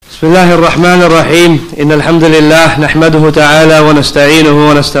بسم الله الرحمن الرحيم إن الحمد لله نحمده تعالى ونستعينه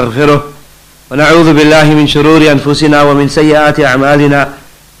ونستغفره ونعوذ بالله من شرور أنفسنا ومن سيئات أعمالنا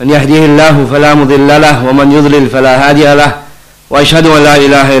من يهديه الله فلا مضل له ومن يضلل فلا هادي له وأشهد أن لا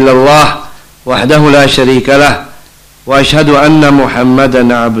إله إلا الله وحده لا شريك له وأشهد أن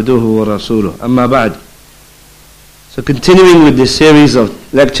محمدا عبده ورسوله أما بعد. So continuing with this series of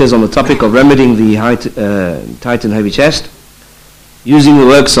lectures on the topic of remedying the tight and heavy chest, using the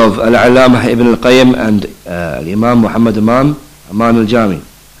works of Al-Allamah Ibn Al-Qayyim and Imam Muhammad Aman Al-Jami.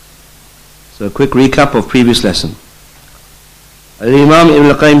 So a quick recap of previous lesson. Al-Imam Ibn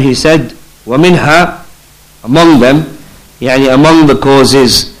Al-Qayyim, he said, وَمِنْهَا, among them, يعني among the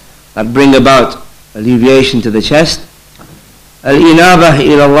causes that bring about alleviation to the chest, Al-Inabah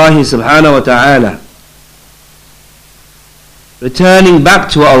ila Allah subhanahu wa ta'ala, returning back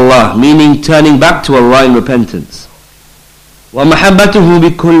to Allah, meaning turning back to Allah in repentance. وَمَحَبَّتُهُ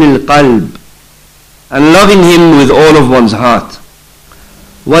بِكُلِّ الْقَلْبِ, and loving Him with all of one's heart.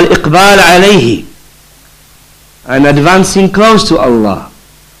 وَالْإِقْبَالَ عَلَيْهِ, and advancing close to Allah.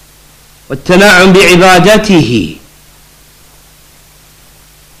 وَالتَّنَعُمْ بِعِبَادَتِهِ,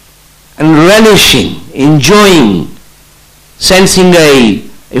 and relishing, enjoying, sensing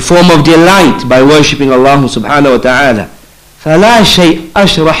a form of delight by worshipping Allah subhanahu wa ta'ala. فَلَا شَيْء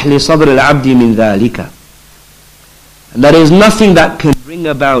أَشْرَحْ لِصَدْرِ الْعَبْدِ مِنْ ذَلِكَ, and there is nothing that can bring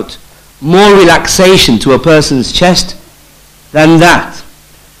about more relaxation to a person's chest than that.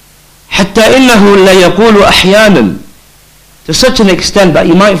 حَتَّى إِنَّهُ لَيَقُولُ أَحْيَانًا, to such an extent that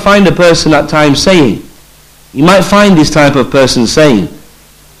you might find a person at times saying, you might find this type of person saying,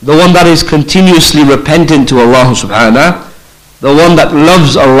 the one that is continuously repentant to Allah subhanahu, the one that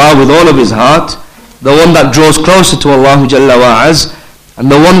loves Allah with all of his heart, the one that draws closer to Allah Jalla wa Az, and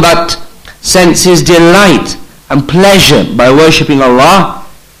the one that senses delight and pleasure by worshipping Allah,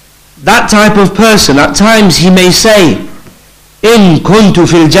 that type of person, at times he may say, إِن كُنْتُ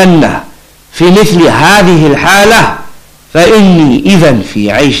فِي الْجَنَّةِ فِي مِثْلِ هَذِهِ الْحَالَةِ فَإِنِّي إِذًا فِي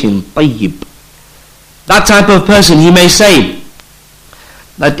عَيْشٍ طَيِّبٍ. That type of person, he may say,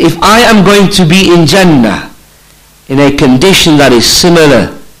 that if I am going to be in Jannah in a condition that is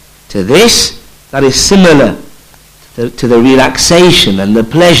similar to this, that is similar to the relaxation and the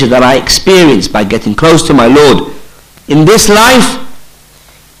pleasure that I experience by getting close to my Lord in this life,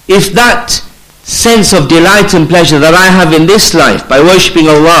 if that sense of delight and pleasure that I have in this life by worshipping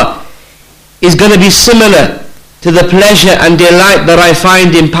Allah is going to be similar to the pleasure and delight that I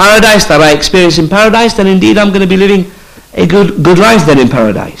find in paradise, that I experience in paradise, then indeed I'm going to be living a good life then in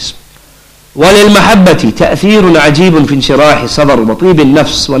paradise. وَلِلْمَحَبَّةِ تَأْثِيرٌ عَجِيبٌ فِي انشِرَاحِ الصَّدْرِ وَطِيبِ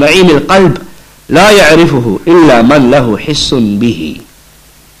النَّفْسِ وَنَعِيمِ الْقَلْبِ لا يعرفه إلا من له حس به.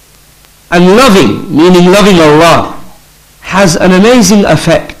 And loving, meaning loving Allah, has an amazing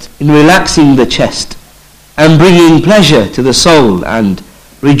effect in relaxing the chest and bringing pleasure to the soul and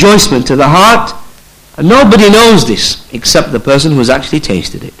rejoicement to the heart, and nobody knows this except the person who has actually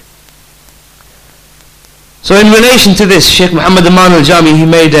tasted it. So in relation to this, Shaykh Muhammad Aman Al-Jami, he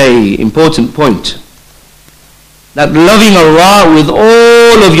made an important point, that loving Allah with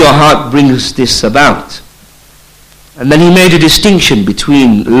all of your heart brings this about. And then he made a distinction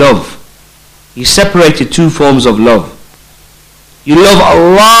between love. He separated two forms of love. You love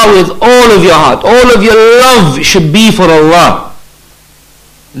Allah with all of your heart. All of your love should be for Allah.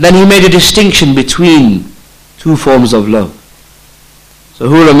 And then he made a distinction between two forms of love. So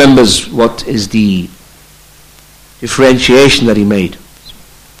who remembers what is the differentiation that he made?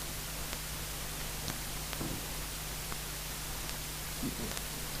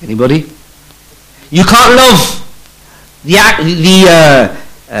 Anybody? You can't love. The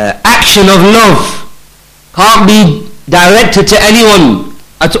action of love can't be directed to anyone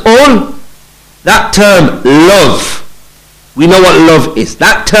at all. That term love, we know what love is.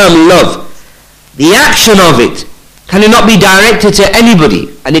 That term love, the action of it, can it not be directed to anybody?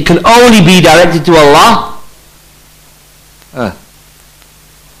 And it can only be directed to Allah?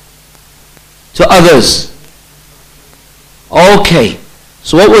 To others. Okay.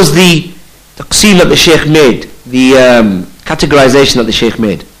 So what was the taqsim that the Shaykh made? The categorization that the Shaykh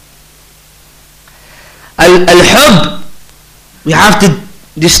made? Al-hub, we have to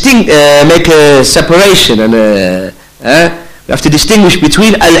make a separation, and we have to distinguish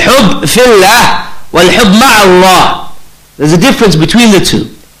between al-hub fillah wal-hub ma'allah. There's a difference between the two.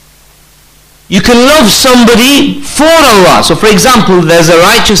 You can love somebody for Allah. So for example, there's a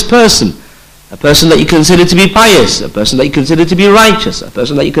righteous person, a person that you consider to be pious, a person that you consider to be righteous, a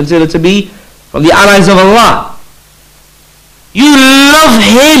person that you consider to be from the allies of Allah. You love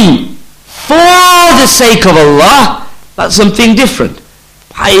him for the sake of Allah, that's something different.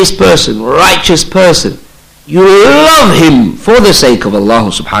 pious person, righteous person, you love him for the sake of Allah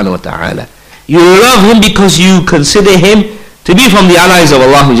subhanahu wa ta'ala. You love him because you consider him to be from the allies of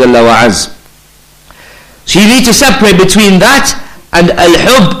Allah Jalla wa Az. So you need to separate between that and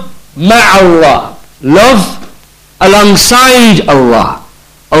al-hub ma'allah, love alongside Allah.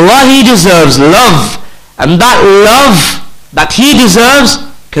 Allah, He deserves love, and that love that He deserves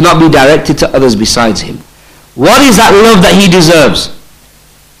cannot be directed to others besides Him. What is that love that He deserves?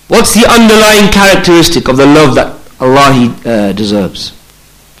 What's the underlying characteristic of the love that Allah deserves?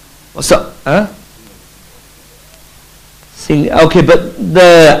 What's that? Okay, but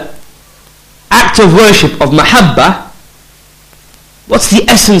the act of worship of mahabbah, what's the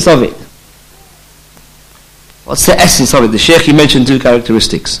essence of it? What's the essence of it? The Shaykh, he mentioned two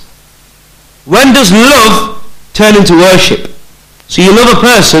characteristics. When does love turn into worship? So you love a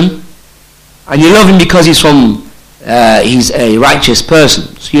person, and you love him because he's a righteous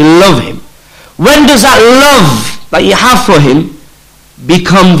person. So you love him. When does that love that you have for him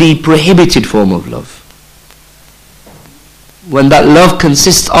become the prohibited form of love? When that love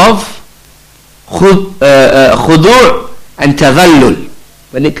consists of khudu' and tadhallul.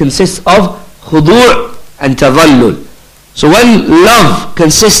 When it consists of khudu' and tadhallul. So when love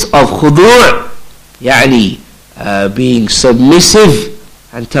consists of khudu', being submissive,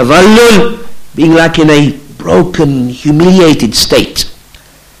 and tadhallul, being like in a broken, humiliated state.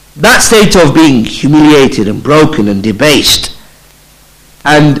 That state of being humiliated and broken and debased,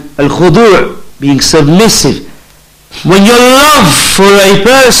 and al-khudu', being submissive. When your love for a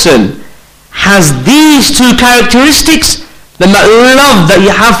person has these two characteristics, then that love that you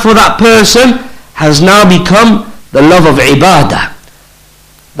have for that person has now become the love of ibadah.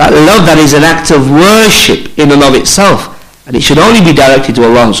 That love that is an act of worship in and of itself, and it should only be directed to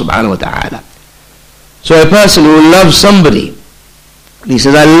Allah subhanahu wa ta'ala. So a person who loves somebody, and he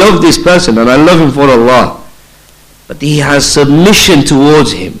says, I love this person and I love him for Allah, but he has submission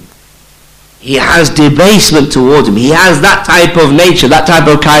towards him, he has debasement towards him, he has that type of nature, that type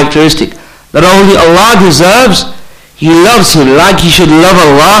of characteristic that only Allah deserves. He loves him like he should love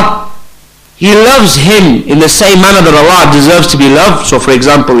Allah. He loves him in the same manner that Allah deserves to be loved. So for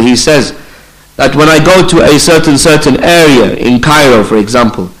example, he says that when I go to a certain area in Cairo, for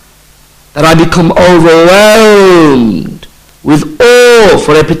example, that I become overwhelmed with awe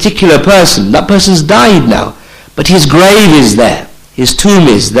for a particular person. That person's died now, but his grave is there, his tomb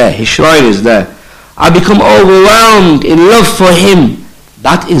is there, his shrine is there. I become overwhelmed in love for him.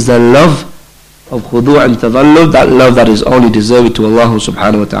 That is the love of khudu' and tadhallul, that love that is only deserved to Allah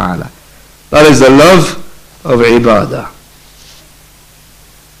subhanahu wa ta'ala. That is the love of ibadah.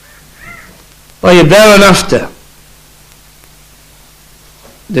 طيب, thereafter,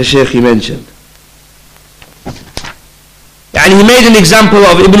 the Shaykh he mentioned, he made an example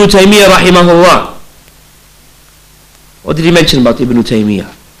of Ibn Taymiyyah rahimahullah. What did he mention about Ibn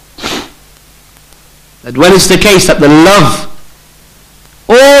Taymiyyah? That when it's the case that the love,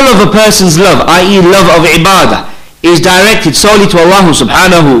 all of a person's love, i.e. love of ibadah, is directed solely to Allah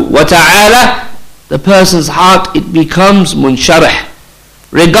subhanahu wa ta'ala, the person's heart, it becomes munsharih,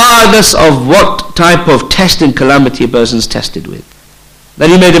 regardless of what type of test and calamity a person's tested with. Then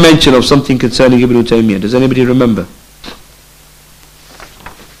he made a mention of something concerning Ibn Taymiyyah. Does anybody remember?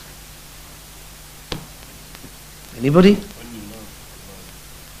 Anybody?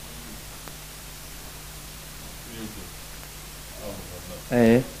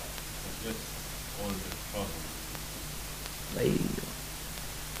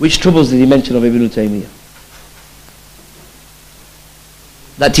 Which troubles did he mention of Ibn Taymiyyah?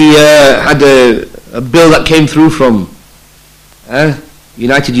 That he had a bill that came through from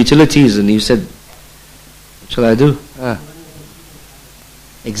United Utilities, and he said, what shall I do?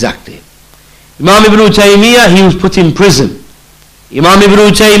 Exactly. Imam Ibn Taymiyyah, he was put in prison. Imam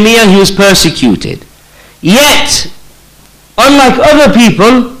Ibn Taymiyyah, he was persecuted. Yet, unlike other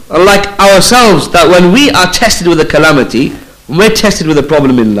people, unlike ourselves, that when we are tested with a calamity, when we're tested with a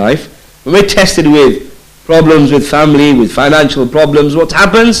problem in life, when we're tested with problems with family, with financial problems, what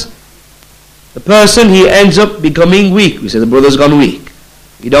happens? The person, he ends up becoming weak. We say the brother's gone weak.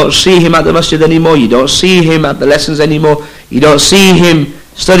 You don't see him at the masjid anymore. You don't see him at the lessons anymore. You don't see him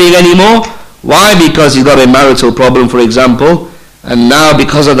studying anymore. Why? Because he's got a marital problem, for example, and now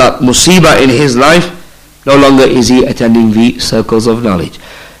because of that musibah in his life, no longer is he attending the circles of knowledge.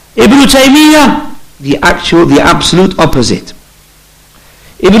 Ibn Taymiyyah, the absolute opposite.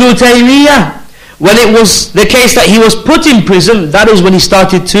 Ibn Taymiyyah, when it was the case that he was put in prison, that is when he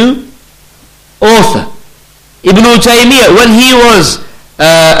started to author. Ibn Taymiyyah, when he was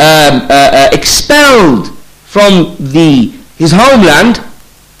expelled from his homeland,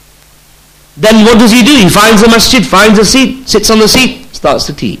 then what does he do? He finds a masjid, finds a seat, sits on the seat, starts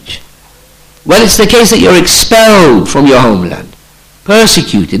to teach. When it's the case that you're expelled from your homeland,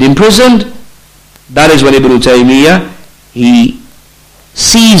 persecuted, imprisoned, that is when Ibn Taymiyyah, he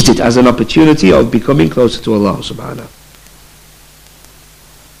seized it as an opportunity of becoming closer to Allah subhanahu.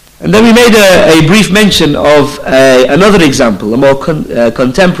 And then we made a brief mention of another example, a more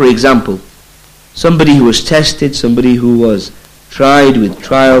contemporary example. Somebody who was tested, somebody who was tried with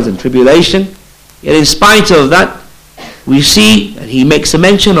trials and tribulation. Yet in spite of that, we see, and he makes a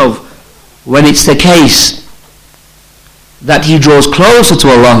mention of when it's the case that he draws closer to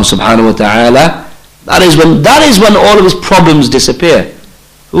Allah subhanahu wa ta'ala, that is when all of his problems disappear.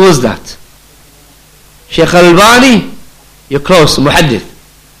 Who was that? Shaykh Al-Albani? You're close, Muhaddith.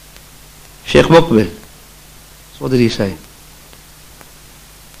 Shaykh Muqbil. So what did he say?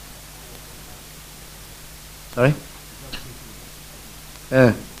 Sorry?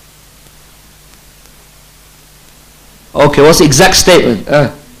 Okay, what's the exact statement?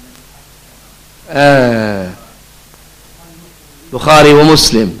 Bukhari wa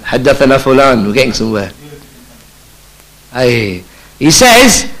Muslim. Haddathana fulan. We're getting somewhere. He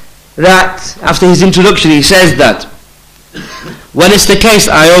says that, after his introduction, he says that when it's the case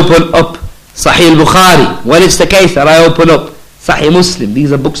I open up Sahih al-Bukhari, when it's the case that I open up Sahih Muslim,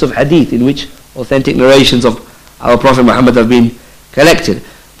 these are books of hadith in which authentic narrations of our Prophet Muhammad have been collected.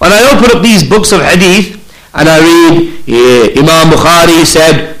 When I open up these books of hadith and I read Imam Bukhari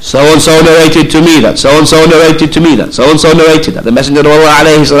said so-and-so narrated to me that, so-and-so narrated to me that, so-and-so narrated that, the Messenger of Allah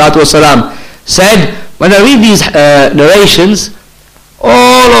alayhi salatu wasalam said, when I read these narrations,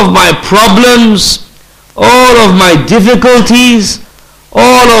 all of my problems, all of my difficulties,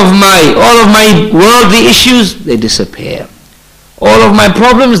 all of my worldly issues, they disappear. All of my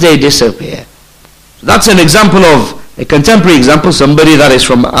problems, they disappear. So that's an example of a contemporary example, somebody that is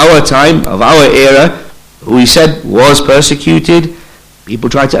from our time, of our era, who he said was persecuted. People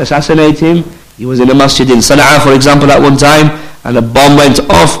tried to assassinate him. He was in a masjid in Sana'a, for example, at one time, and a bomb went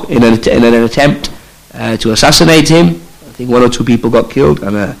off in an attempt to assassinate him. I think 1 or 2 people got killed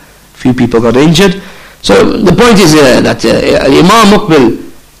and a few people got injured. So the point is that Imam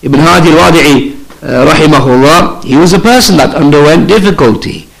Muqbil Ibn Hadi al-Wadi'i rahimahullah, he was a person that underwent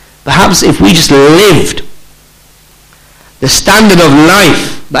difficulty. Perhaps if we just lived the standard of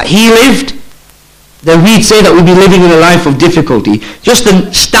life that he lived, then we'd say that we'd be living in a life of difficulty. Just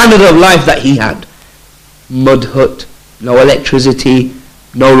the standard of life that he had. Mud hut, no electricity,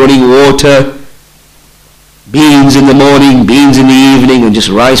 no running water, beans in the morning, beans in the evening, and just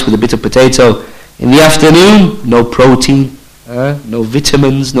rice with a bit of potato in the afternoon. No protein, no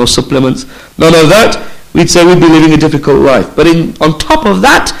vitamins, no supplements, none of that. We'd say we'd be living a difficult life. But on top of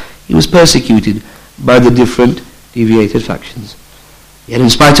that, he was persecuted by the different deviated factions. Yet in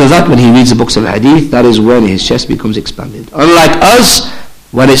spite of that, when he reads the books of hadith, that is when his chest becomes expanded. Unlike us,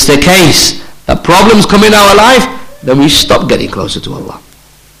 when it's the case that problems come in our life, then we stop getting closer to Allah.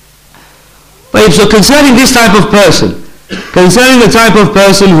 But so concerning this type of person, concerning the type of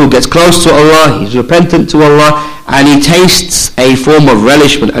person who gets close to Allah, he's repentant to Allah, and he tastes a form of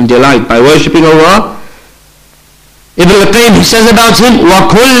relishment and delight by worshipping Allah, Ibn al-Qayyim, he says about him,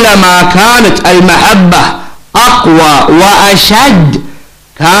 وَكُلَّمَا كَانَتْ الْمَحَبَّةِ أَقْوَى وَأَشَدْ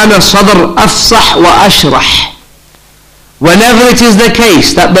كَانَ الصَّدْرُ أَفْصَحْ وَأَشْرَحْ. Whenever it is the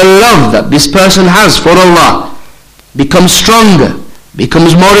case that the love that this person has for Allah becomes stronger,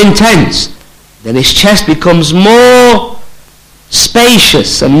 becomes more intense, then his chest becomes more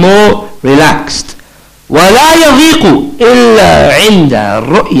spacious and more relaxed. وَلَا يَضِيقُ إِلَّا عِنْدَ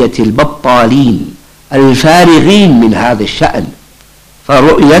رُؤْيَةِ الْبَطَّالِينَ الفارغين من هذا الشأن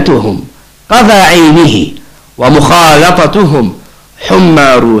فرؤيتهم قضى عينه ومخالطتهم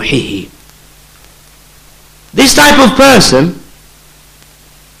حمى روحه. This type of person,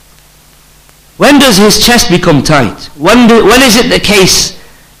 when does his chest become tight? When is it the case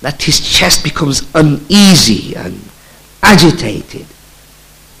that his chest becomes uneasy and agitated?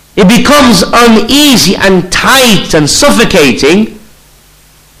 It becomes uneasy and tight and suffocating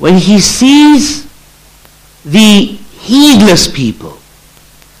when he sees the heedless people,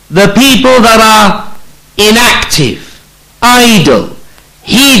 the people that are inactive, idle,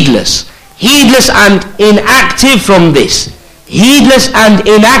 heedless and inactive from this, heedless and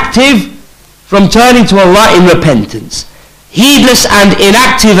inactive from turning to Allah in repentance, heedless and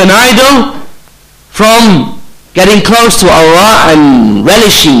inactive and idle from getting close to Allah and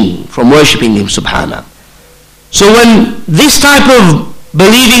relishing from worshipping Him subhanahu. So when this type of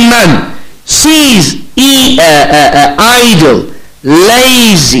believing man sees idle,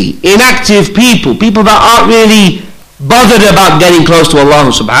 lazy, inactive people that aren't really bothered about getting close to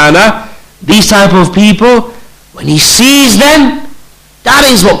Allah subhanahu, these type of people, when he sees them, that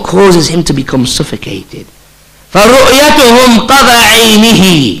is what causes him to become suffocated. فَرُؤْيَتُهُمْ قَضَى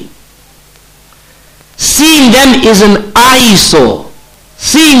عَيْنِهِ. Seeing them is an eyesore.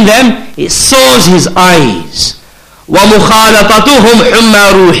 Seeing them, it sores his eyes. وَمُخَالَطَتُهُمْ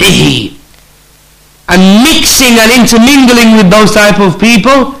حُمَّى رُوحِهِ. And mixing and intermingling with those type of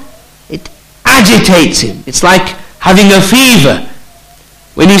people, it agitates him. It's like having a fever.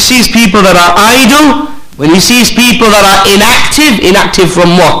 When he sees people that are idle, when he sees people that are inactive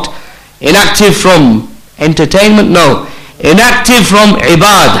from what? Inactive from entertainment? No. Inactive from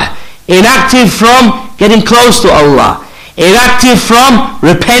ibadah. Inactive from getting close to Allah. Inactive from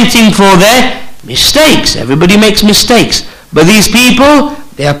repenting for their mistakes. Everybody makes mistakes. But these people,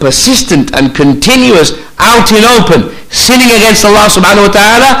 they are persistent and continuous, out in open, sinning against Allah subhanahu wa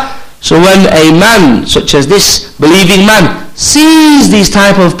ta'ala. So when a man such as this believing man sees these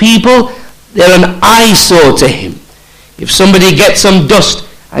type of people, they're an eyesore to him. If somebody gets some dust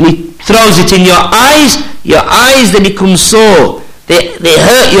and he throws it in your eyes, they become sore. They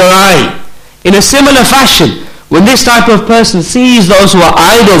hurt your eye. In a similar fashion, when this type of person sees those who are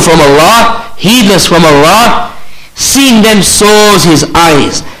idle from Allah, heedless from Allah, seeing them sores his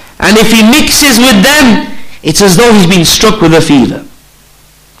eyes. And if he mixes with them, it's as though he's been struck with a fever.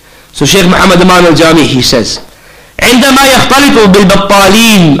 So Shaykh Muhammad Aman al-Jami, he says, عندما يختلط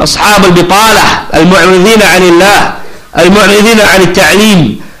بالبطالين أصحاب البطالة المعرضين عن الله المعرضين عن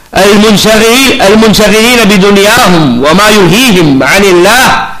التعليم المنشغلين بدنياهم وما يلهيهم عن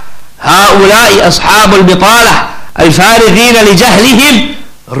الله هؤلاء أصحاب البطالة الفارغين لجهلهم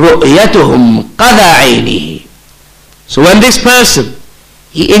رؤيتهم قذى عينه. So when this person,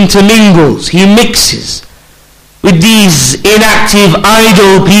 he intermingles, he mixes with these inactive,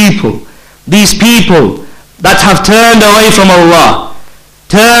 idle people, these people that have turned away from Allah,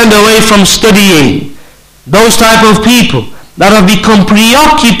 turned away from studying, those type of people that have become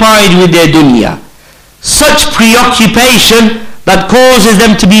preoccupied with their dunya, such preoccupation that causes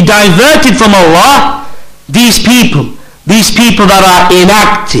them to be diverted from Allah, these people that are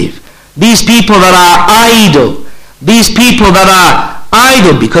inactive, these people that are idle, these people that are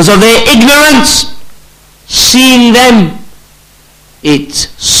idle because of their ignorance, seeing them, it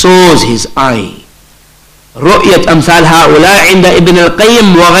sores his eye. رؤية أمثال هؤلاء عند ابن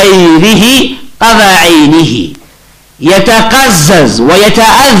القيم وغيره قذى عينه يتقزز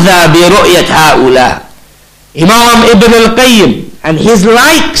ويتأذى برؤية هؤلاء. Imam Ibn al-Qayyim and his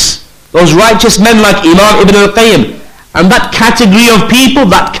likes, those righteous men like Imam Ibn al-Qayyim, and that category of people,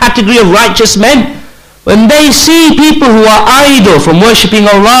 that category of righteous men, when they see people who are idle from worshipping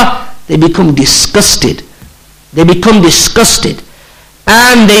Allah, they become disgusted. They become disgusted.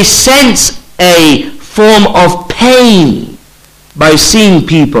 And they sense a form of pain by seeing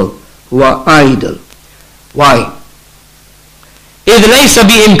people who are idle. Why? إذ ليس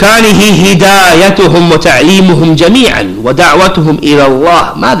بإمكانه هدايتهم وتعليمهم جميعا ودعوتهم إلى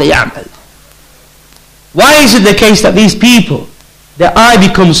الله ماذا يعمل? Why is it the case that these people, their eye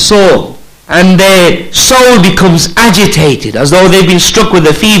becomes sore and their soul becomes agitated as though they've been struck with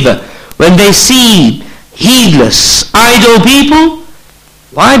a fever when they see heedless, idle people?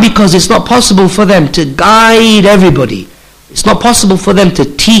 Why? Because it's not possible for them to guide everybody. It's not possible for them to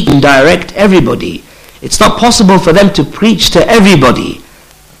teach and direct everybody. It's not possible for them to preach to everybody.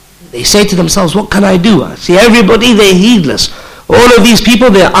 They say to themselves, what can I do? I see everybody, they're heedless. All of these people,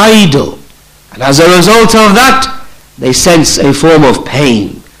 they're idle. And as a result of that, they sense a form of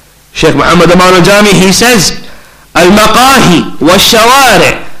pain. Shaykh Muhammad Aman al-Jami, he says, المقاهي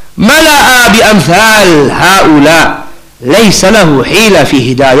والشوارع ملأ بأمثال هؤلاء ليس له حيلة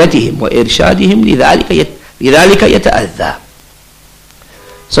في هدايتهم وإرشادهم لذلك يتأذى.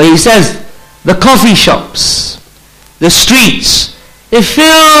 So he says, the coffee shops, the streets, they're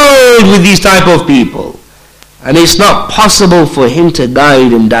filled with these type of people. And it's not possible for him to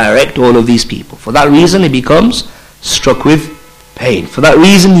guide and direct all of these people. For that reason, he becomes struck with pain. For that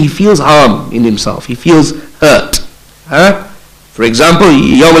reason, he feels harm in himself. He feels hurt. For example,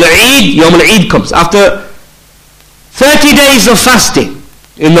 Yawm al-Eid comes. After 30 days of fasting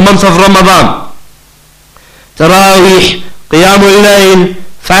in the month of Ramadan, Taraweeh, Qiyamul Layl,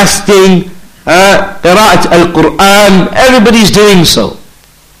 fasting, Qira'at al-Quran, everybody's doing so.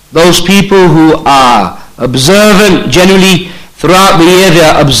 Those people who are observant, generally throughout the year they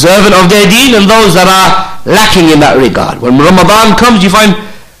are observant of their deen, and those that are lacking in that regard. When Ramadan comes, you find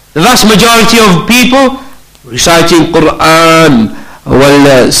the vast majority of people reciting Quran,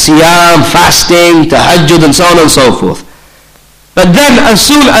 Siyam, fasting, Tahajjud, and so on and so forth. But then as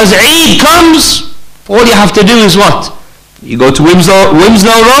soon as Eid comes, all you have to do is what? You go to Winslow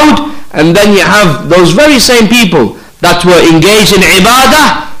Road and then you have those very same people that were engaged in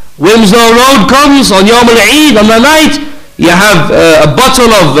ibadah. Wimslow Road comes on Yawm al-Eid, on the night, you have a bottle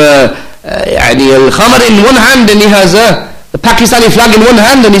of al-khamar in one hand, and he has the Pakistani flag in one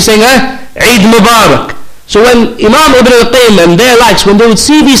hand, and he's saying Eid Mubarak. So when Imam Ibn al-Qayyim and their likes, when they would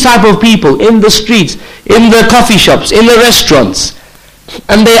see these type of people in the streets, in the coffee shops, in the restaurants,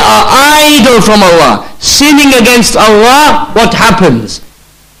 and they are idle from Allah, sinning against Allah, what happens?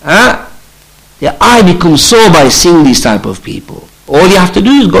 Their eye becomes sore by seeing these type of people. All you have to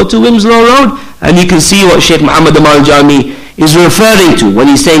do is go to Wimslow Road, and you can see what Sheikh Muhammad al-Jami is referring to when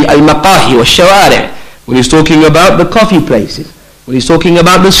he's saying al-maqahi wa shawari', when he's talking about the coffee places, when he's talking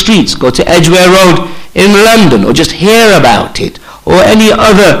about the streets. Go to Edgware Road in London, or just hear about it, or any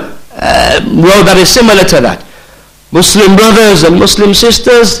other road that is similar to that. Muslim brothers and Muslim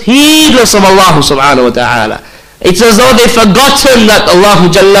sisters, heedless of Allah subhanahu wa ta'ala. It's as though they've forgotten that Allah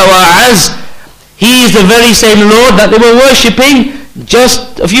Jalla wa Az, He is the very same Lord that they were worshipping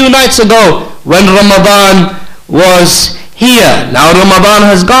just a few nights ago when Ramadan was here. Now Ramadan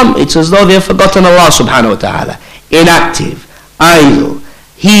has gone. It's as though they have forgotten Allah subhanahu wa ta'ala. Inactive, idle,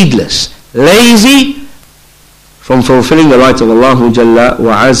 heedless, lazy from fulfilling the rights of Allah Jalla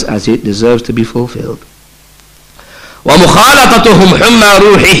wa Az as it deserves to be fulfilled. وَمُخَالَطَتُهُمْ حُمَّى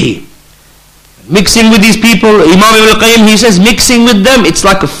رُوحِهِ. Mixing with these people, Imam Ibn al-Qayyim, he says, mixing with them, it's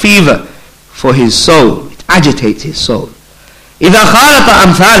like a fever for his soul. It agitates his soul. إِذَا خَالَطَ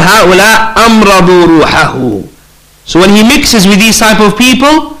أَمْثَالْ هَؤُلَاء أَمْرَضُوا رُوحَهُ. So when he mixes with these type of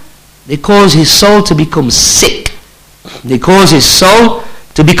people, they cause his soul to become sick. They cause his soul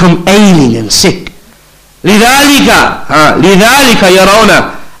to become ailing and sick. لِذَلِكَ يَرَوْنَ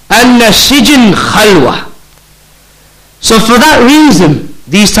أَنَّ السِّجْنَ خَلْوَةٌ. So for that reason,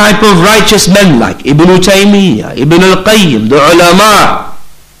 these type of righteous men like Ibn Taymiyyah, Ibn al-Qayyim, the ulama,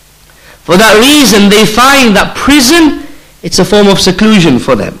 for that reason they find that prison, it's a form of seclusion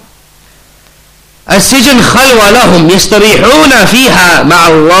for them. السجن خلوة لهم يستريحون فيها مع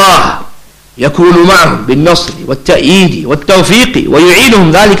الله يكون معهم بالنصر والتأييد والتوفيق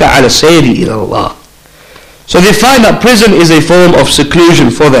ويعينهم ذلك على السير إلى الله. So they find that prison is a form of seclusion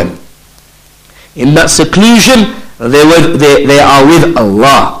for them. In that seclusion, they are with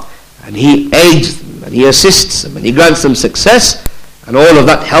Allah, and He aids them, and He assists them, and He grants them success, and all of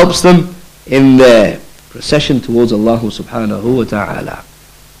that helps them in their procession towards Allah subhanahu wa ta'ala.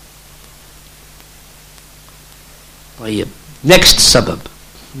 Next sabab,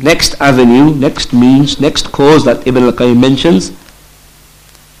 next avenue, next means, next cause that Ibn al-Qayyim mentions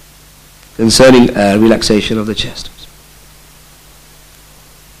concerning relaxation of the chest.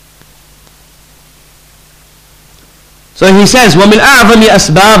 So he says, وَمِنْ أَعْظَمِ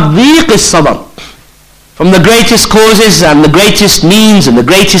أَسْبَابِ ضِيقِ الصَّدْرِ. From the greatest causes and the greatest means and the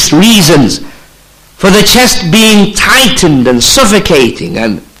greatest reasons for the chest being tightened and suffocating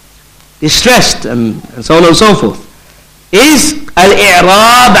and distressed and so on and so forth is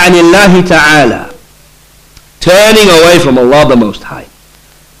الْإِعْرَابِ عَنِ اللَّهِ تَعَالَى, turning away from Allah the Most High.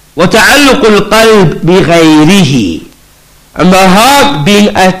 وَتَعَلُّقُ الْقَلْبِ بِغَيْرِهِ, and the heart being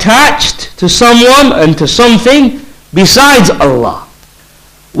attached to someone and to something besides Allah.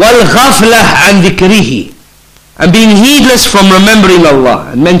 وَالْغَفْلَةِ عَنْ ذِكْرِهِ, and being heedless from remembering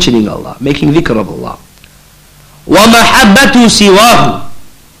Allah and mentioning Allah, making dhikr of Allah. وَمَحَبَّةُ سِوَاهُ,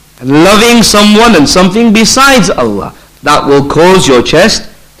 and loving someone and something besides Allah, that will cause your chest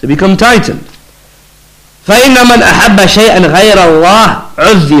to become tightened. فَإِنَّ مَنْ أَحَبَّ شَيْئًا غَيْرَ اللَّهِ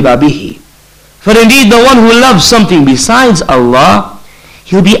عُذِّبَ بِهِ. For indeed the one who loves something besides Allah,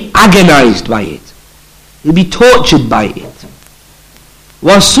 he'll be agonized by it. He'll be tortured by it.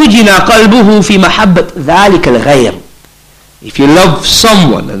 وَسُجِنَ قَلْبُهُ فِي مَحَبَّةِ ذَلِكَ الْغَيْرِ. If you love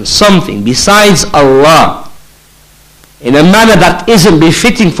someone and something besides Allah in a manner that isn't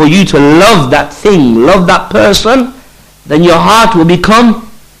befitting for you to love that thing, love that person, then your heart will become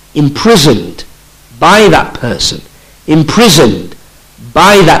imprisoned by that person, imprisoned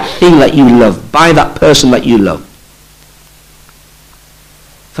by that thing that you love, by that person that you love.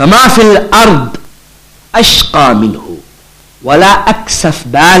 فَمَا فِي الْأَرْضِ أشقى منه ولا أكسف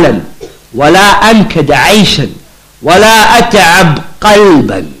بالا ولا أنكد عيشا ولا أتعب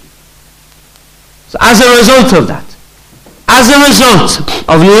قلبا. So as a result of that, as a result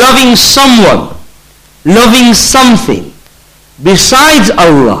of loving someone, loving something besides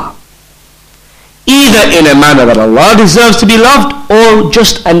Allah, either in a manner that Allah deserves to be loved or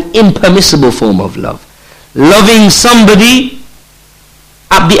just an impermissible form of love, loving somebody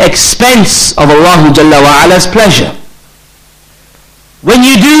at the expense of Allah Jalla wa Ala's pleasure. When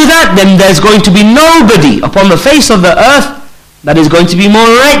you do that, then there's going to be nobody upon the face of the earth that is going to be more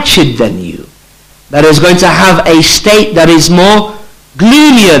wretched than you, that is going to have a state that is more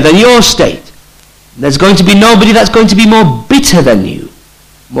gloomier than your state. There's going to be nobody that's going to be more bitter than you,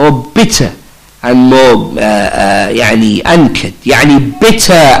 more bitter and more anked,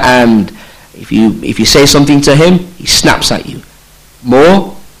 bitter, and if you say something to him, he snaps at you.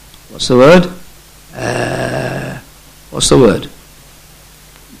 More, what's the word?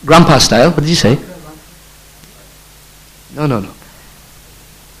 Grandpa style, what did you say? No.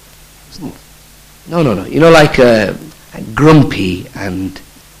 You know, like grumpy and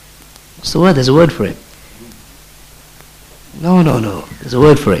what's the word? There's a word for it. No. There's a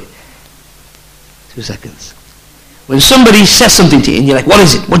word for it. 2 seconds. When somebody says something to you and you're like, what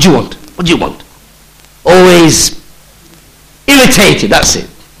is it? What do you want? What do you want? Always irritated, that's it.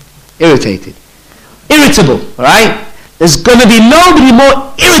 Irritated. Irritable, alright? There's going to be nobody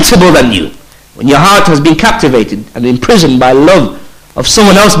more irritable than you. When your heart has been captivated and imprisoned by love of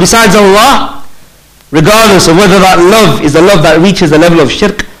someone else besides Allah, regardless of whether that love is the love that reaches the level of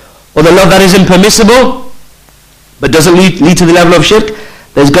shirk or the love that is impermissible but doesn't lead to the level of shirk,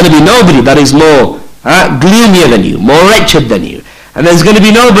 there's going to be nobody that is more gloomier than you, more wretched than you. And there's going to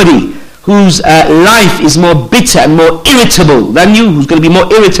be nobody whose life is more bitter and more irritable than you, who's going to be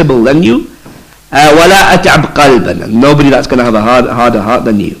more irritable than you. وَلَا أَتْعَبْ قَلْبًا, and nobody that's going to have a harder heart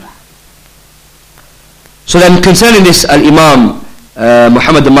than you. So then concerning this, Al-Imam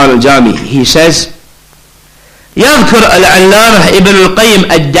Muhammad Aman al-Jami, he says, يذكر العلامة ابن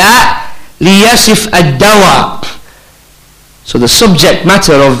القيم الداء ليصف الدواء. So the subject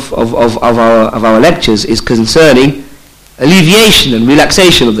matter of our lectures is concerning alleviation and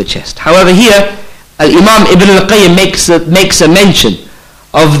relaxation of the chest. However, here Al-Imam Ibn al-Qayyim makes a mention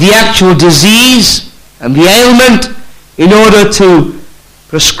of the actual disease and the ailment in order to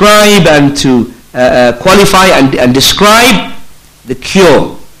prescribe and to qualify and describe the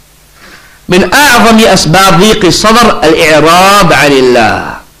cure. من أعظم أسباب ضيق الصدر الإعراض عن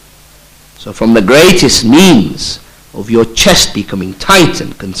الله. So from the greatest means of your chest becoming tight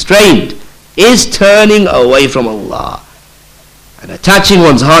and constrained is turning away from Allah and attaching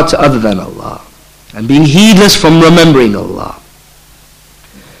one's heart to other than Allah and being heedless from remembering Allah.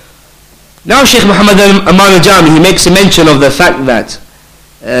 Now Shaykh Muhammad Aman al-Jami, he makes a mention of the fact that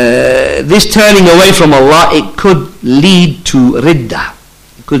this turning away from Allah, it could lead to riddah,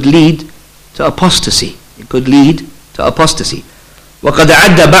 it could lead to apostasy, وقد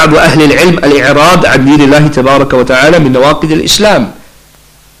عد بعض أهل العلم الإعراض عن دين الله تبارك وتعالى من نواقض الإسلام.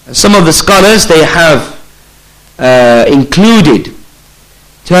 And some of the scholars, they have included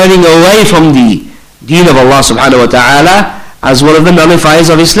turning away from the deen of Allah subhanahu wa ta'ala as one of the nullifiers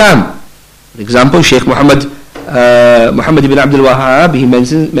of Islam. For example, Shaykh Muhammad ibn Abdul Wahhab, he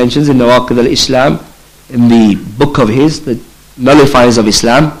mentions in Nawaqid al-Islam, in the book of his, the nullifiers of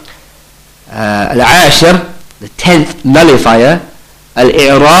Islam, Al-Ashir, the 10th nullifier,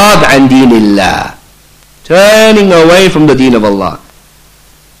 Al-I'rad an Dinillah, turning away from the deen of Allah.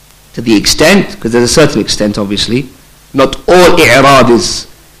 To the extent, because there's a certain extent obviously, not all I'rad is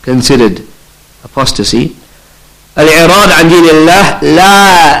considered apostasy. Al-I'rad an Dinillah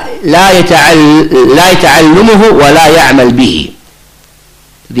لا يتعلمه ولا يعمل به.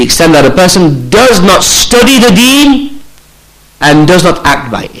 To the extent that a person does not study the deen and does not act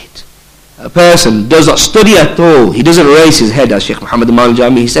by it. A person does not study at all. He doesn't raise his head, as Shaykh Muhammad Aman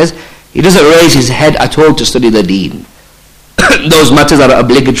al-Jami says, he doesn't raise his head at all to study the deen. Those matters are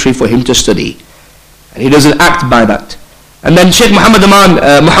obligatory for him to study. And he doesn't act by that. And then Shaykh Muhammad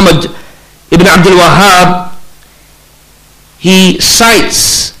ibn Abdul Wahhab, he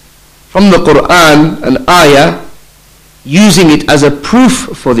cites from the Quran an ayah using it as a proof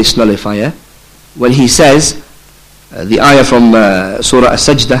for this nullifier when he says, the ayah from Surah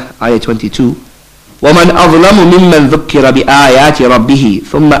As-Sajdah, ayah 22, وَمَنْ أَظْلَمُ مِمَّنْ ذُكِّرَ بِآيَاتِ رَبِّهِ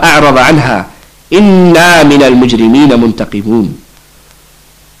ثُمَّ أَعْرَضَ عَنْهَا إِنَّا مِنَ الْمُجْرِمِينَ مُنْتَقِمُونَ.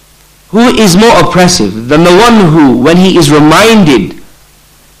 Who is more oppressive than the one who, when he is reminded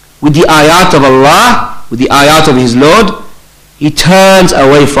with the ayat of Allah, with the ayat of his Lord, he turns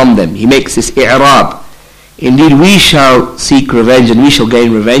away from them. He makes this i'rab. Indeed, we shall seek revenge and we shall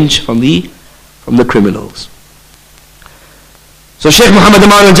gain revenge from the criminals. So Shaykh Muhammad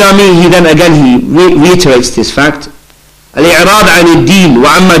Aman al-Jami, he then again reiterates this fact. الإعراض عن الدين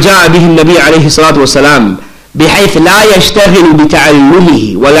وعما جاء به النبي عليه الصلاة والسلام بحيث لا يشتغل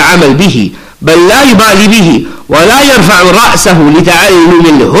بتعلمه ولا عمل به بل لا يبالي به ولا يرفع رأسه لتعلم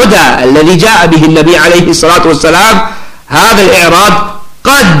الهدى الذي جاء به النبي عليه الصلاة والسلام. هذا الإعراض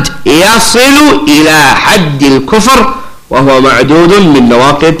قد يصل إلى حد الكفر وهو معدود من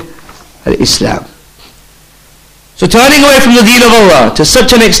نواقض الإسلام. So turning away from the deen of Allah to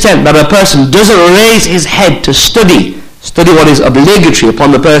such an extent that a person doesn't raise his head to study what is obligatory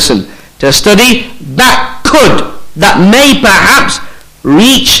upon the person to study, that may perhaps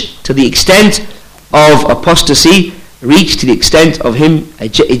reach to the extent of apostasy, reach to the extent of him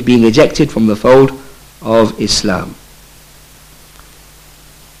being ejected from the fold of Islam.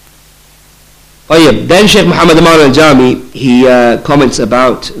 Then Shaykh Muhammad Aman al-Jami, he comments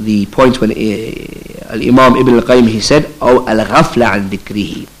about the point when Al-Imam Ibn al-Qayyim, he said, أو الغفلة عن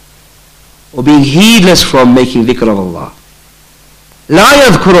ذكره, or being heedless from making dhikr of Allah. لا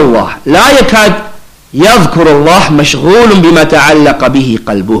يذكر الله, لا يكاد يذكر الله مشغول بما تعلق به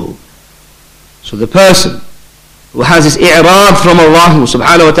قلبه. So the person who has this i'rad from Allah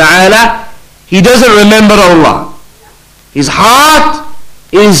subhanahu wa ta'ala, he doesn't remember Allah. His heart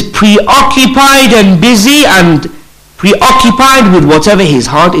is preoccupied and busy and preoccupied with whatever his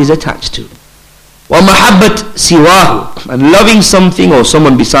heart is attached to. وَمَحَبَّةْ سِوَاهُ, and loving something or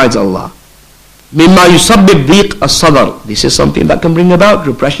someone besides Allah. مِمَّا يُصَبِّبْ ضِيقَ الصَّدْرِ, this is something that can bring about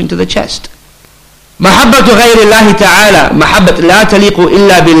repression to the chest. محبة غير الله تعالى محبة لا تليق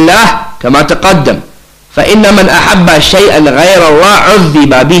إلا بالله كما تقدم، فإن من أحب شيئا غير الله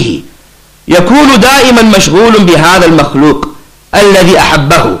عذب به، يكون دائما مشغول بهذا المخلوق الذي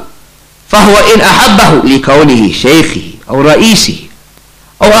أحبه، فهو إن أحبه لكونه شيخه أو رئيسه،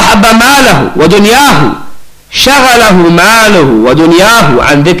 أو أحب ماله ودنياه، شغله ماله ودنياه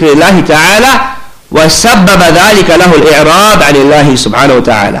عن ذكر الله تعالى، وسبب ذلك له الإعراض عن الله سبحانه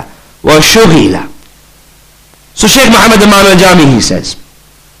وتعالى وشغل. So Shaykh Muhammad Aman al-Jami, he says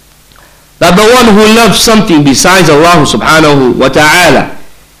that the one who loves something besides Allah subhanahu wa ta'ala,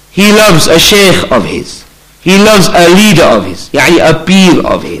 he loves a shaykh of his, he loves a leader of his, يعني a peer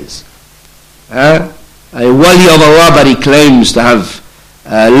of his, a wali of Allah that he claims to have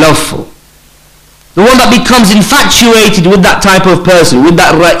love for. The one that becomes infatuated with that type of person, with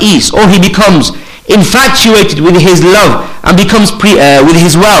that ra'is, or he becomes infatuated with his love and becomes with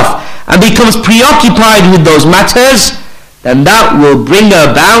his wealth and becomes preoccupied with those matters, then that will bring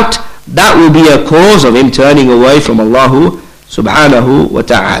about, that will be a cause of him turning away from Allah subhanahu wa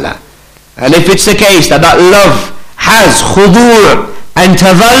ta'ala. And if it's the case that that love has khudu' and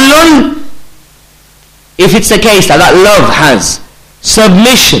tadhallul, if it's the case that that love has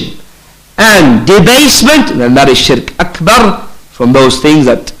submission and debasement, then that is shirk akbar, from those things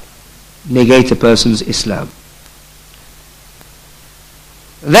that negate a person's Islam.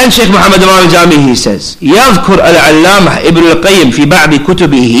 Then Shaykh Muhammad Aman al-Jami, he says, يذكر العلامة ابن القيم في بعض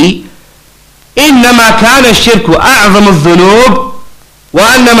كتبه إنما كان الشرك أعظم الذنوب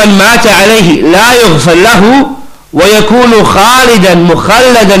وأن من مات عليه لا يغفر له ويكون خالدا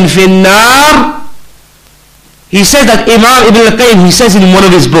مخلدا في النار. He said that Imam Ibn al-Qayyim, he says in one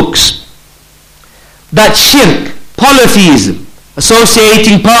of his books that shirk, polytheism,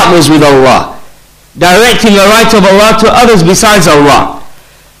 associating partners with Allah, directing the right of Allah to others besides Allah,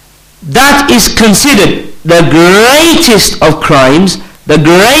 that is considered the greatest of crimes, the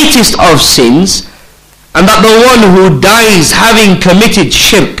greatest of sins, and that the one who dies having committed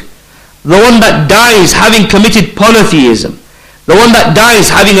shirk, the one that dies having committed polytheism, the one that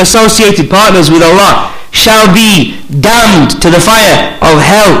dies having associated partners with Allah, shall be damned to the fire of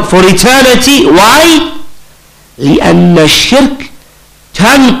hell for eternity. Why? لأن الشرك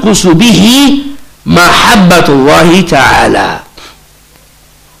تنقص به محبة الله تعالى.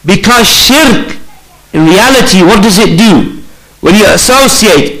 Because shirk, in reality, what does it do? When you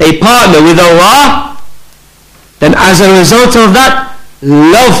associate a partner with Allah, then as a result of that,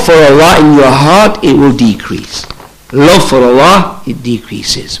 love for Allah in your heart, it will decrease. Love for Allah, it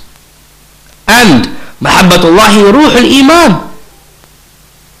decreases. And mahabbatullahi ruh al-iman.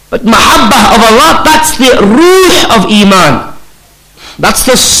 But mahabbah of Allah, that's the ruh of iman. That's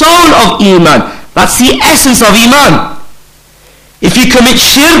the soul of iman. That's the essence of iman. If you commit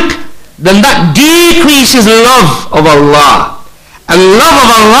shirk, then that decreases love of Allah. And love of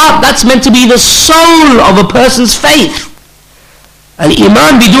Allah, that's meant to be the soul of a person's faith.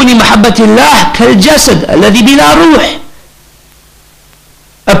 Al-iman biduni mahabbatillah kal-jasad alladhi bila ruh.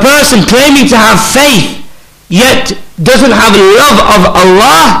 A person claiming to have faith, yet doesn't have love of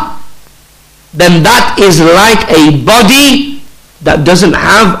Allah, then that is like a body that doesn't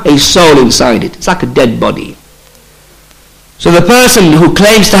have a soul inside it. It's like a dead body. So the person who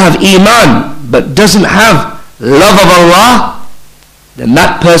claims to have iman but doesn't have love of Allah, then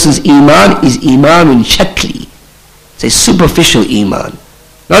that person's iman is imanun shakli. It's a superficial iman,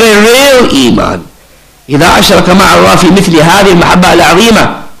 not a real iman. إذا أشرك مع الله في مثل هذه المحبة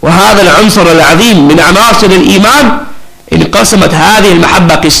العظيمة وهذا العنصر العظيم من عناصر الإيمان انقسمت هذه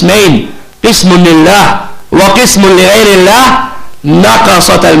المحبة قسمين، قسم لله وقسم لغير الله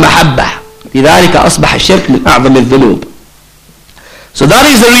نقصت المحبة لذلك أصبح الشرك من أعظم الذنوب. So that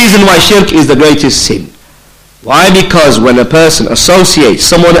is the reason why shirk is the greatest sin. Why? Because when a person associates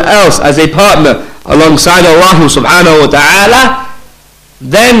someone else as a partner alongside Allah subhanahu wa ta'ala,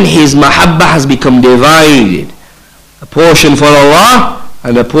 then his mahabbah has become divided. A portion for Allah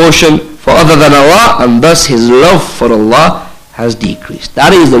and a portion for other than Allah, and thus his love for Allah has decreased.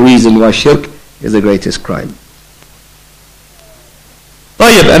 That is the reason why shirk is the greatest crime.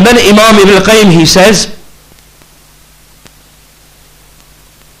 And then Imam Ibn al-Qayyim, he says,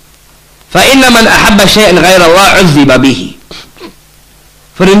 فَإِنَّ مَنْ أَحَبَّ شَيْئًا غَيْرَ اللَّهِ عُذِّبَ بِهِ.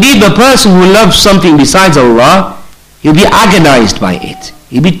 For indeed the person who loves something besides Allah, he'll be agonized by it.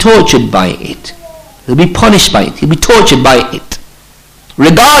 He'll be tortured by it. He'll be punished by it. He'll be tortured by it.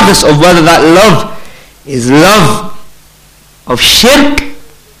 Regardless of whether that love is love of shirk,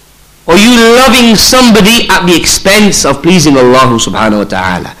 or you loving somebody at the expense of pleasing Allah subhanahu wa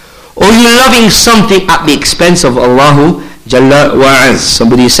ta'ala, or you loving something at the expense of Allah Jalla wa Az.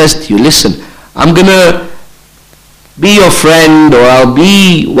 Somebody says to you, listen, I'm gonna be your friend, or I'll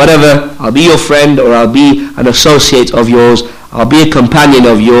be whatever, I'll be your friend, or I'll be an associate of yours, I'll be a companion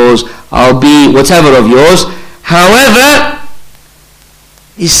of yours, I'll be whatever of yours. However,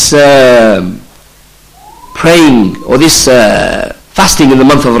 this praying or this fasting in the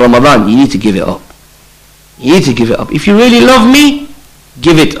month of Ramadan, you need to give it up. You need to give it up. If you really love me,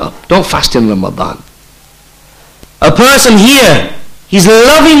 give it up. Don't fast in Ramadan. A person here, he's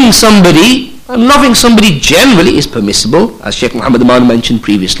loving somebody, and loving somebody generally is permissible, as Sheikh Muhammad Aman mentioned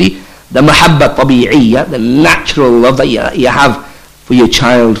previously. The mahabba tabi'iyya, the natural love that you have for your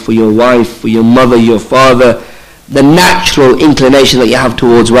child, for your wife, for your mother, your father, the natural inclination that you have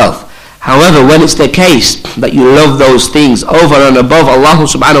towards wealth. However, when it's the case that you love those things over and above Allah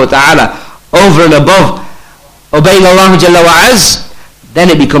subhanahu wa ta'ala, over and above obeying Allah Jalla wa Az, then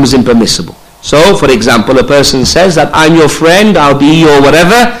it becomes impermissible. So, for example, a person says that I'm your friend, I'll be your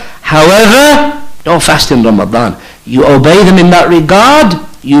whatever. However, don't fast in Ramadan. You obey them in that regard,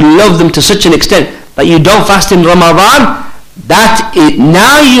 you love them to such an extent that you don't fast in Ramadan,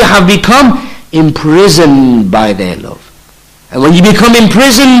 now you have become imprisoned by their love. And when you become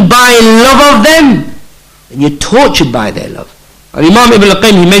imprisoned by love of them, then you're tortured by their love. And Imam Ibn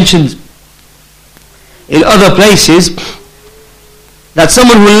al-Qayyim, he mentions in other places that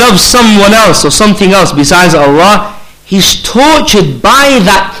someone who loves someone else or something else besides Allah, he's tortured by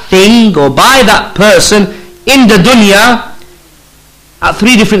that thing or by that person in the dunya at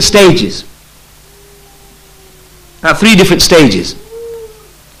 3 different stages. At 3 different stages.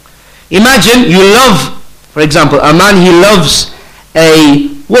 Imagine you love, for example, a man, he loves a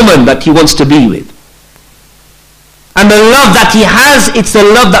woman that he wants to be with. And the love that he has, it's the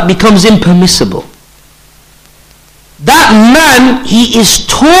love that becomes impermissible. That man, he is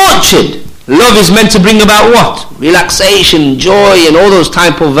tortured. Love is meant to bring about what? Relaxation, joy, and all those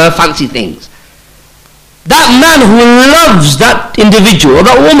type of fancy things. That man who loves that individual, or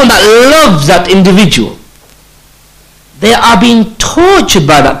that woman that loves that individual, they are being tortured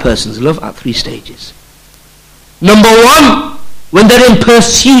by that person's love at 3 stages. Number 1, when they're in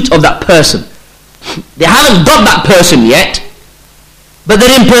pursuit of that person. They haven't got that person yet, but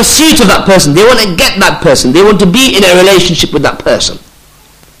they're in pursuit of that person. They want to get that person. They want to be in a relationship with that person.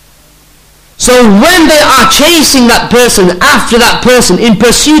 So when they are chasing that person, after that person, in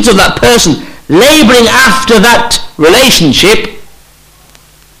pursuit of that person, laboring after that relationship,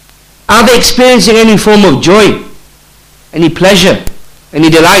 are they experiencing any form of joy, any pleasure, any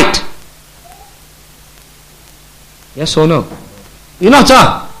delight? Yes or no? You're not,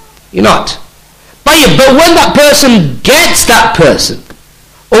 You're not. But when that person gets that person,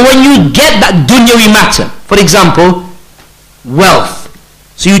 or when you get that dunyawi matter, for example, wealth.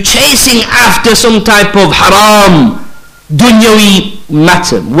 So you're chasing after some type of haram, dunyawi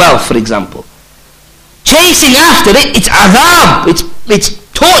matter, wealth for example. Chasing after it, it's adhab, it's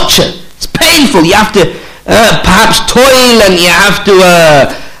torture, it's painful. You have to perhaps toil, and you have to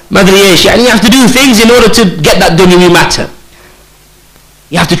and you have to do things in order to get that dunyawi matter.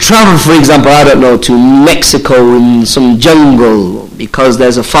 You have to travel, for example, I don't know, to Mexico in some jungle because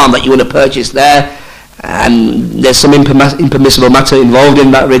there's a farm that you want to purchase there, and there's some impermissible matter involved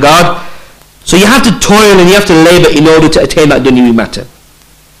in that regard. So you have to toil and you have to labor in order to attain that dunyawi matter.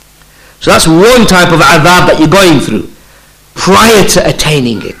 So that's one type of adhab that you're going through prior to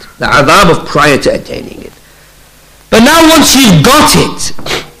attaining it. The adhab of prior to attaining it. But now once you've got it,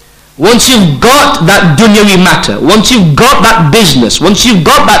 once you've got that dunyawi matter, once you've got that business, once you've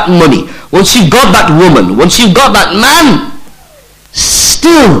got that money, once you've got that woman, once you've got that man,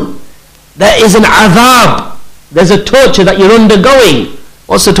 still There is an adhab. There's a torture that you're undergoing.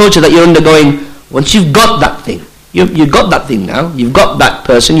 What's the torture that you're undergoing? Once you've got that thing. You've got that thing now. You've got that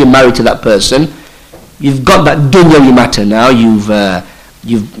person. You're married to that person. You've got that dunya matter now. You've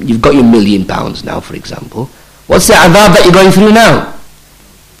got your £1 million now, for example. What's the adhab that you're going through now?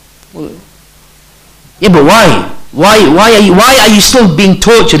 Yeah, but why? Why are you still being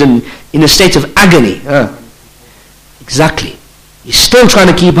tortured and in a state of agony? Exactly. You're still trying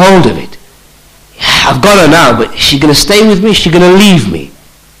to keep hold of it. Yeah, I've got her now, but is she going to stay with me? Is she going to leave me?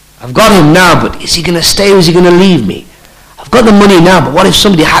 I've got him now, but is he going to stay or is he going to leave me? I've got the money now, but what if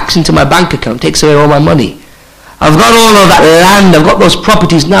somebody hacks into my bank account, takes away all my money? I've got all of that land, I've got those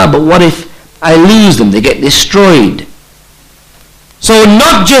properties now, but what if I lose them? They get destroyed. So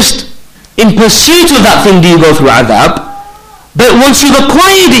not just in pursuit of that thing do you go through adhab, but once you've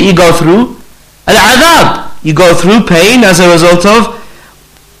acquired it, you go through al-adhab. You go through pain as a result of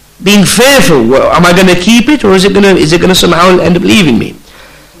being fearful. Well, am I going to keep it, or is it going to somehow end up leaving me?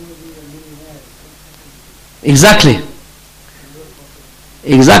 Exactly.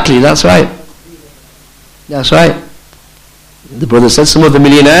 That's right. The brother said some of the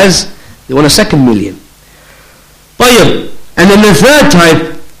millionaires, they want a second million. And then the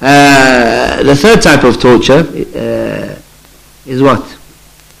third type of torture is what?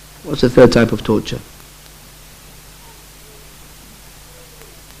 What's the third type of torture?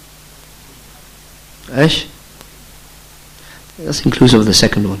 Ash? That's inclusive of the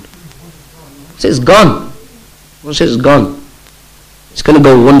second one. So it's gone. Once it's gone, it's going to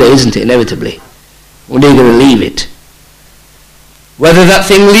go one day, isn't it? Inevitably. One day you're going to leave it. Whether that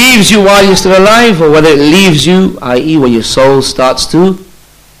thing leaves you while you're still alive, or whether it leaves you, i.e. when your soul starts to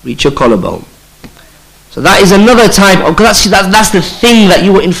reach your collarbone. So that is another type of, that's the thing that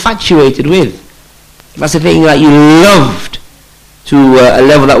you were infatuated with. That's the thing that you loved to a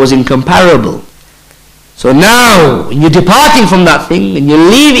level that was incomparable. So now, when you're departing from that thing, and you're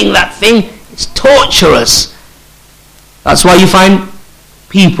leaving that thing, it's torturous. That's why you find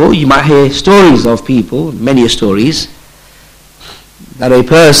people, you might hear stories of people, many stories, that a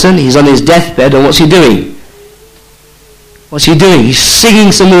person, he's on his deathbed, and what's he doing? He's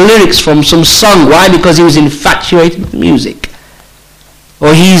singing some lyrics from some song. Why? Because he was infatuated with music.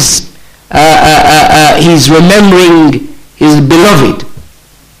 Or he's remembering his beloved.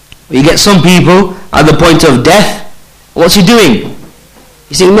 Or you get some people at the point of death, what's he doing?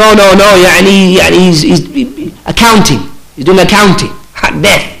 He's saying, no, he's accounting. He's doing accounting.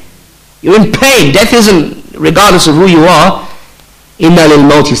 Death. You're in pain. Death isn't, regardless of who you are, Inna lil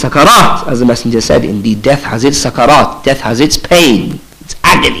mawti sakarat, as the Messenger said, indeed death has its sakarat, death has its pain, its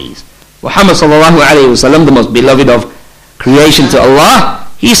agonies. Muhammad sallallahu alayhi wa sallam, the most beloved of creation to Allah,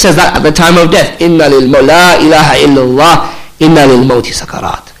 he says that at the time of death, Inna lil la ilaha illallah, inna lil mawti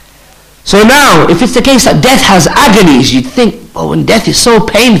sakarat. So now, if it's the case that death has agonies, you'd think, when death is so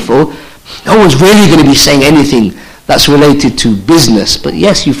painful, no one's really going to be saying anything that's related to business. But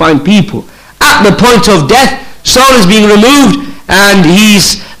yes, you find people at the point of death, soul is being removed, and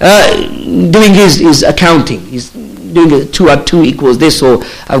he's doing his accounting. He's doing 2 + 2 = this, or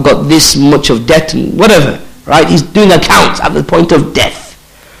I've got this much of debt, and whatever, right? He's doing accounts at the point of death.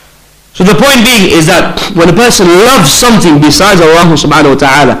 So the point being is that when a person loves something besides Allah subhanahu wa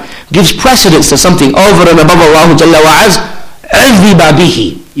ta'ala, gives precedence to something over and above Allah Jalla wa Az, عذب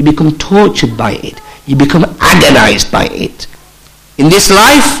به, you become tortured by it. You become agonized by it. In this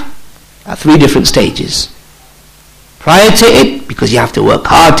life, at 3 different stages. Prior to it, because you have to work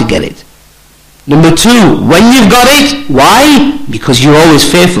hard to get it. Number 2, when you've got it, why? Because you're always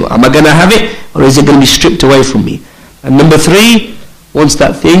fearful. Am I going to have it, or is it going to be stripped away from me? And number 3, once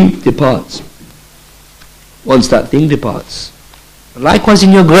that thing departs. Likewise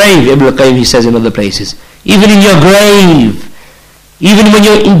in your grave, Ibn al-Qayyim, he says in other places, even in your grave, even when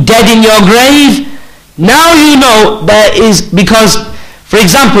you're dead in your grave, now you know there is, because, for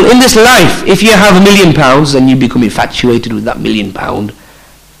example, in this life, if you have £1 million and you become infatuated with that £1 million,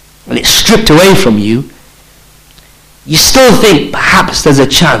 and it's stripped away from you, you still think, perhaps there's a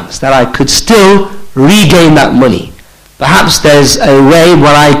chance that I could still regain that money. Perhaps there's a way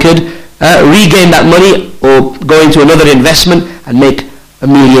where I could regain that money, or go into another investment and make $1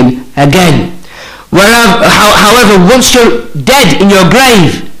 million again. However, once you're dead in your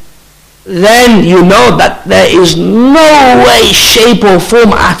grave, then you know that there is no way, shape or form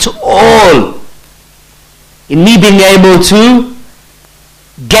at all in me being able to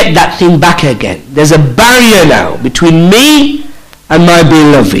get that thing back again. There's a barrier now between me and my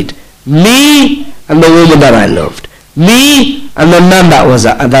beloved, me and the woman that I loved, me and the man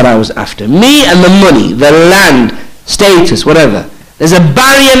that I was after, me and the money, the land, status, whatever. There's a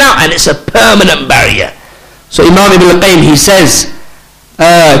barrier now, and it's a permanent barrier. So Imam Ibn al-Qayyim, he says,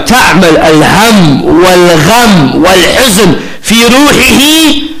 تعمل الهم والغم والحزن في روحه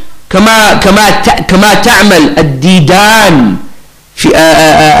كما تعمل الديدان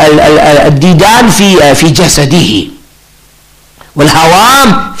في جسده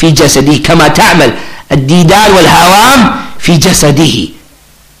والهوام في جسده كما تعمل الديدان والهوام في جسده.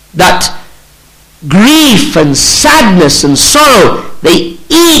 That grief and sadness and sorrow, they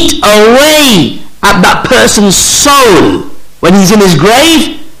eat away at that person's soul when he's in his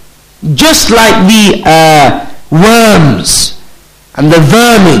grave, just like the worms and the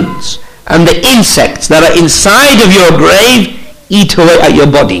vermins and the insects that are inside of your grave eat away at your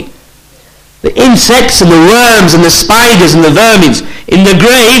body. The insects and the worms and the spiders and the vermins in the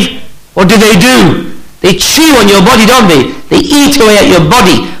grave, what do? They chew on your body, don't they? They eat away at your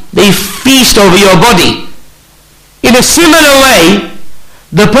body. They feast over your body. In a similar way,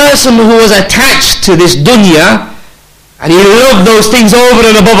 the person who was attached to this dunya, and he loved those things over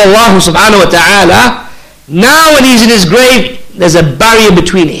and above Allah subhanahu wa ta'ala, now when he's in his grave, there's a barrier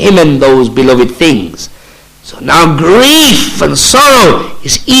between him and those beloved things. So now grief and sorrow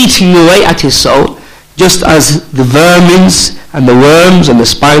is eating away at his soul, just as the vermins and the worms and the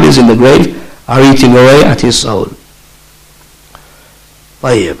spiders in the grave are eating away at his soul.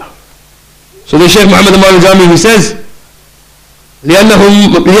 طيب. So the Shaykh Muhammad al-Jami, he says,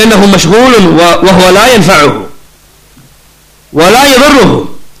 لأنه مشغول وهو لا ينفعه ولا يضره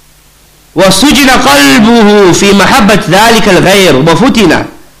وسجن قلبه في محبة ذلك الغير وفتن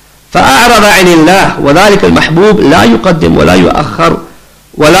فأعرض عن الله وذلك المحبوب لا يقدم ولا يؤخر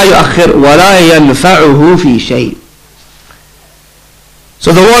ولا ينفعه في شيء.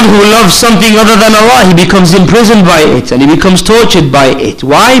 So the one who loves something other than Allah, he becomes imprisoned by it and he becomes tortured by it.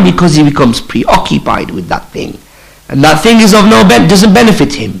 Why? Because he becomes preoccupied with that thing. And that thing is of no doesn't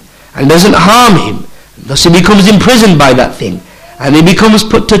benefit him and doesn't harm him. Thus he becomes imprisoned by that thing. And he becomes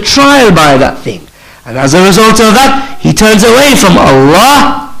put to trial by that thing. And as a result of that, he turns away from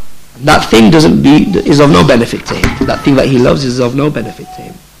Allah. And that thing is of no benefit to him. That thing that he loves is of no benefit to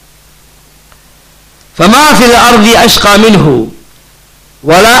him. فَمَا فِي الْأَرْضِ أَشْقَى مِنْهُ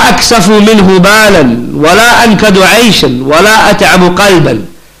وَلَا أَكْسَفُ مِنْهُ بَالًا وَلَا أَنْكَدُ عَيْشًا وَلَا أَتْعَبُ قَلْبًا.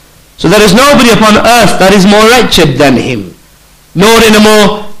 So there is nobody upon earth that is more wretched than him, nor in a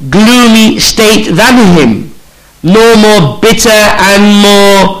more gloomy state than him, no more bitter and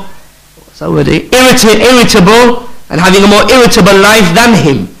more irritable and having a more irritable life than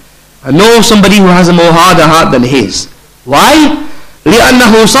him, and no somebody who has a more harder heart than his. Why?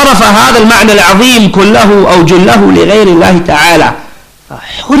 لأنه صرف هذا المعنى العظيم كله أو جله لغير الله تعالى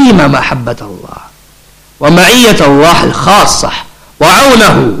فحرم محبة الله ومعية الله الخاصة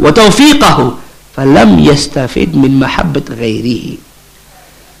وعونه وتوفيقه فلم يستفد من محبة غيره.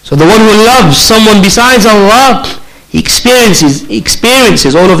 So the one who loves someone besides Allah, he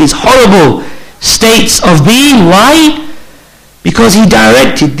experiences all of these horrible states of being. Why? Because he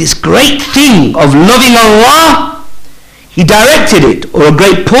directed this great thing of loving Allah, he directed it, or a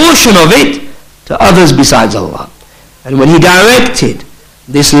great portion of it, to others besides Allah. And when he directed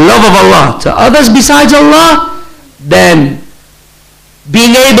this love of Allah to others besides Allah, then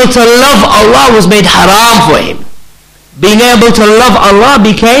being able to love Allah was made haram for him. Being able to love Allah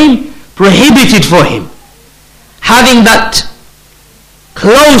became prohibited for him. Having that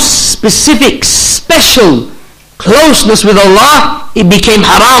close, specific, special closeness with Allah, it became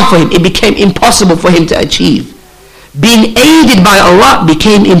haram for him. It became impossible for him to achieve. Being aided by Allah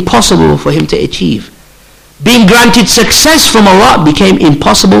became impossible for him to achieve. Being granted success from Allah became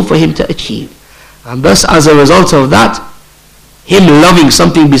impossible for him to achieve. And thus, as a result of that, him loving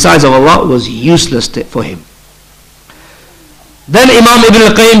something besides of Allah was useless for him. Then Imam Ibn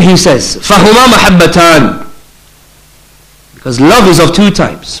al-Qayyim, he says, فَهُمَا مَحَبَّتَانِ. Because love is of two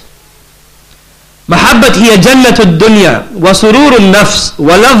types. محبة هي جنة الدنيا وسرور النفس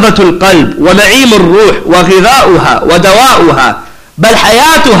ولذة القلب ونعيم الروح وغذاؤها ودواؤها بل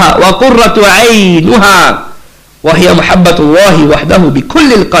حياتها وقرة عينها وهي محبة الله وحده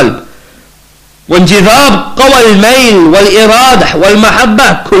بكل القلب وانجذاب قوى الميل والإرادة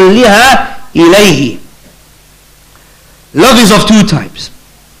والمحبة كلها إليه. Love is of two types.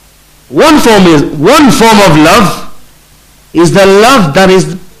 One form of love is the love that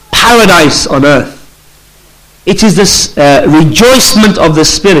is paradise on earth. It is this rejoicement of the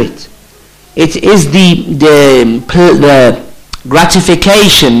spirit. It is the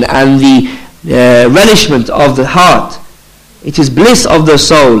gratification and the relishment of the heart. It is bliss of the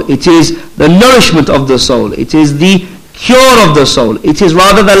soul. It is the nourishment of the soul. It is the cure of the soul. It is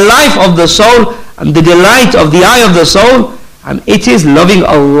rather the life of the soul and the delight of the eye of the soul And it is loving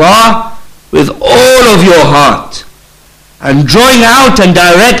Allah with all of your heart, and drawing out and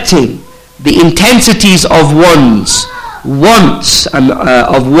directing the intensities of one's wants and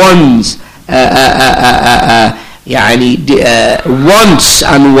of one's wants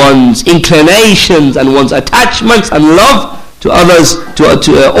and one's inclinations and one's attachments and love to others, to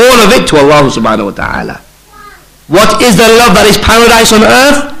all of it to Allah subhanahu wa ta'ala. What is the love that is paradise on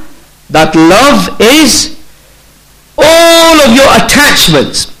earth? That love is all of your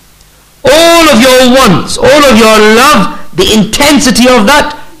attachments, all of your wants, all of your love, the intensity of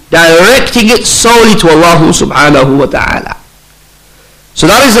that, directing it solely to Allah subhanahu wa ta'ala. So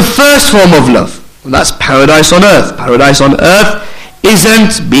that is the first form of love. And that's paradise on earth. Paradise on earth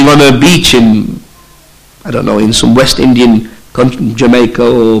isn't being on a beach in, I don't know, in some West Indian country, Jamaica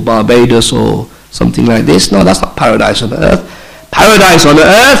or Barbados or something like this. No, that's not paradise on earth. Paradise on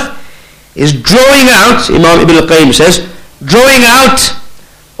earth is drawing out, Imam Ibn al-Qayyim says, drawing out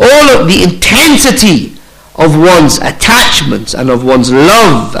all of the intensity of one's attachments and of one's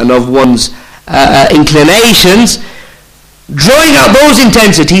love and of one's inclinations, drawing out those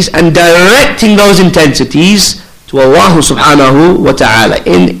intensities and directing those intensities to Allah subhanahu wa ta'ala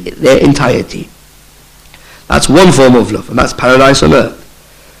in their entirety. That's one form of love, and that's paradise on earth.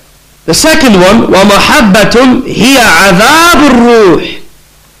 The second one, وَمَحَبَّةٌ هِيَ عَذَابُ الرُّوحِ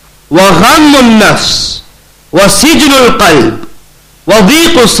وَغَمُّ النَّفْسِ وَسِجْنُ الْقَلْبِ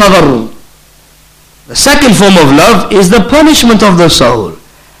وَضِيقُ الصَّدْرِ. The second form of love is the punishment of the soul,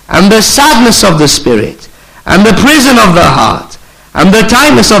 and the sadness of the spirit, and the prison of the heart, and the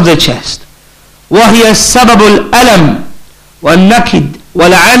tightness of the chest. وَهِيَ السَّبَبُ الْأَلَمِ وَالنَّكِدِ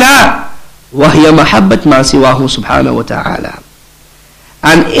وَالْعَنَى وَهِيَ مَحَبَّةٌ مَا سِوَاهُ سُبْحَانَهُ وَتَعَالَى.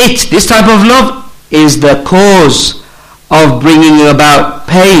 And this type of love is the cause of bringing about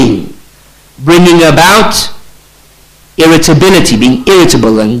pain, bringing about irritability, being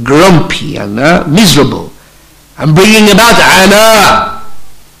irritable and grumpy and miserable, and bringing about ana,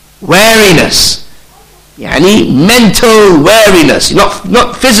 weariness, mental weariness,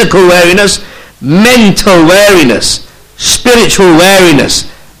 not physical weariness, mental weariness, spiritual weariness,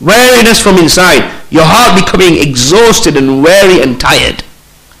 weariness from inside, your heart becoming exhausted and weary and tired.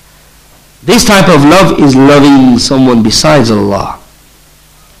 This type of love is loving someone besides Allah.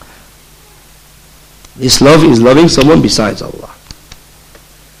 This love is loving someone besides Allah.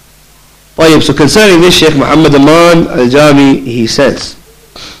 So concerning this, Shaykh Muhammad Aman Al-Jami, he says,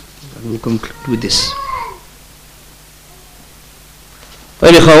 and we'll conclude with this.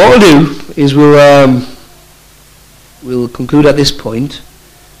 What we'll do is we'll conclude at this point,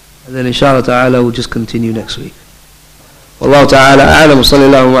 and then inshallah ta'ala we'll just continue next week. Wallahu ta'ala a'lam, wa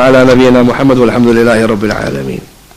sallallahu ala nabiyyina Muhammad walhamdulillahi rabbil alameen.